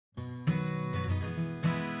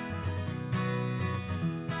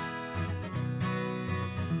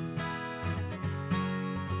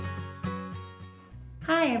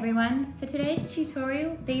Hi everyone, for today's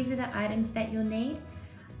tutorial, these are the items that you'll need.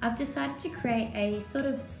 I've decided to create a sort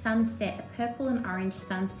of sunset, a purple and orange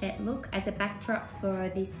sunset look as a backdrop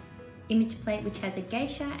for this image plate which has a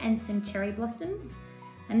geisha and some cherry blossoms.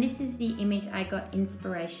 And this is the image I got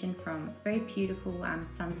inspiration from. It's a very beautiful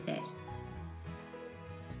sunset.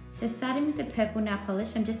 So starting with the purple nail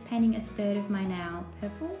polish, I'm just painting a third of my nail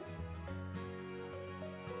purple.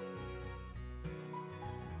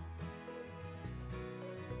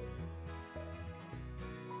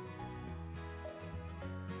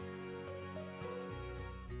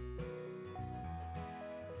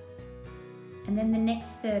 And then the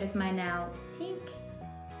next third of my nail pink.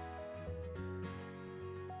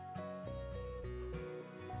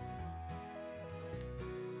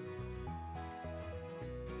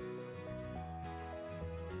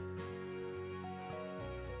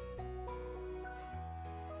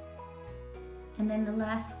 And then the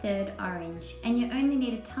last third orange. And you only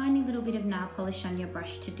need a tiny little bit of nail polish on your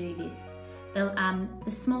brush to do this. The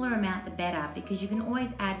smaller amount the better, because you can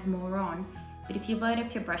always add more on. But if you load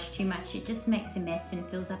up your brush too much, it just makes a mess and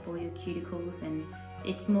fills up all your cuticles, and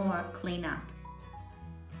it's more cleanup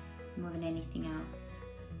more than anything else.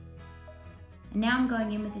 And now I'm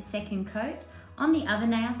going in with a second coat. On the other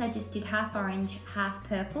nails, I just did half orange, half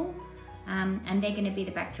purple, and they're going to be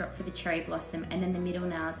the backdrop for the cherry blossom, and then the middle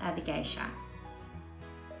nails are the geisha.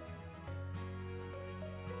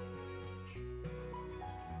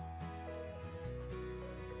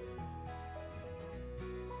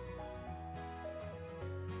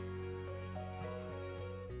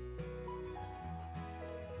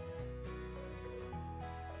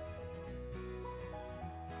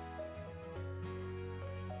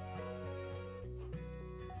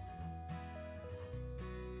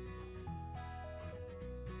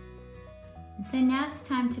 So now it's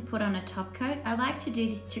time to put on a top coat. I like to do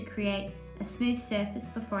this to create a smooth surface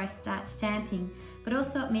before I start stamping, but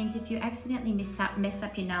also it means if you accidentally mess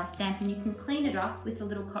up your nail stamping, you can clean it off with a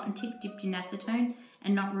little cotton tip dipped in acetone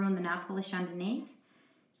and not ruin the nail polish underneath.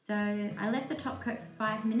 So I left the top coat for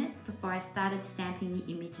 5 minutes before I started stamping the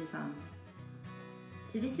images on.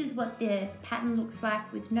 So this is what the pattern looks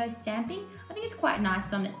like with no stamping. I think it's quite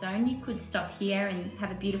nice on its own. You could stop here and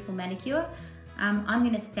have a beautiful manicure. I'm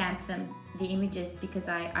going to stamp the images because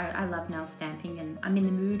I love nail stamping and I'm in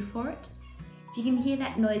the mood for it. If you can hear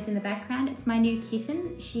that noise in the background, it's my new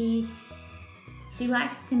kitten. She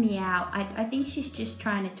likes to meow. I think she's just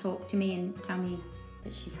trying to talk to me and tell me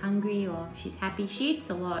that she's hungry or she's happy. She eats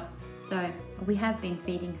a lot, so we have been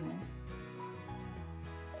feeding her.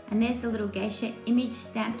 And there's the little geisha image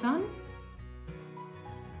stamped on.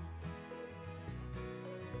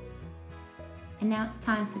 And now it's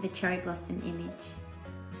time for the cherry blossom image.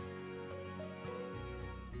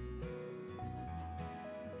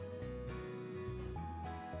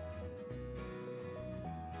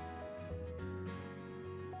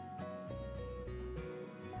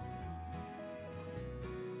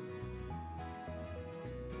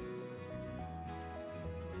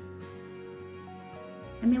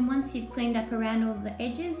 And then once you've cleaned up around all the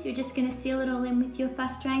edges, you're just going to seal it all in with your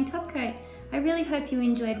fast drying top coat. I really hope you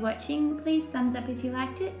enjoyed watching. Please thumbs up if you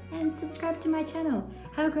liked it and subscribe to my channel.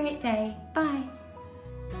 Have a great day. Bye.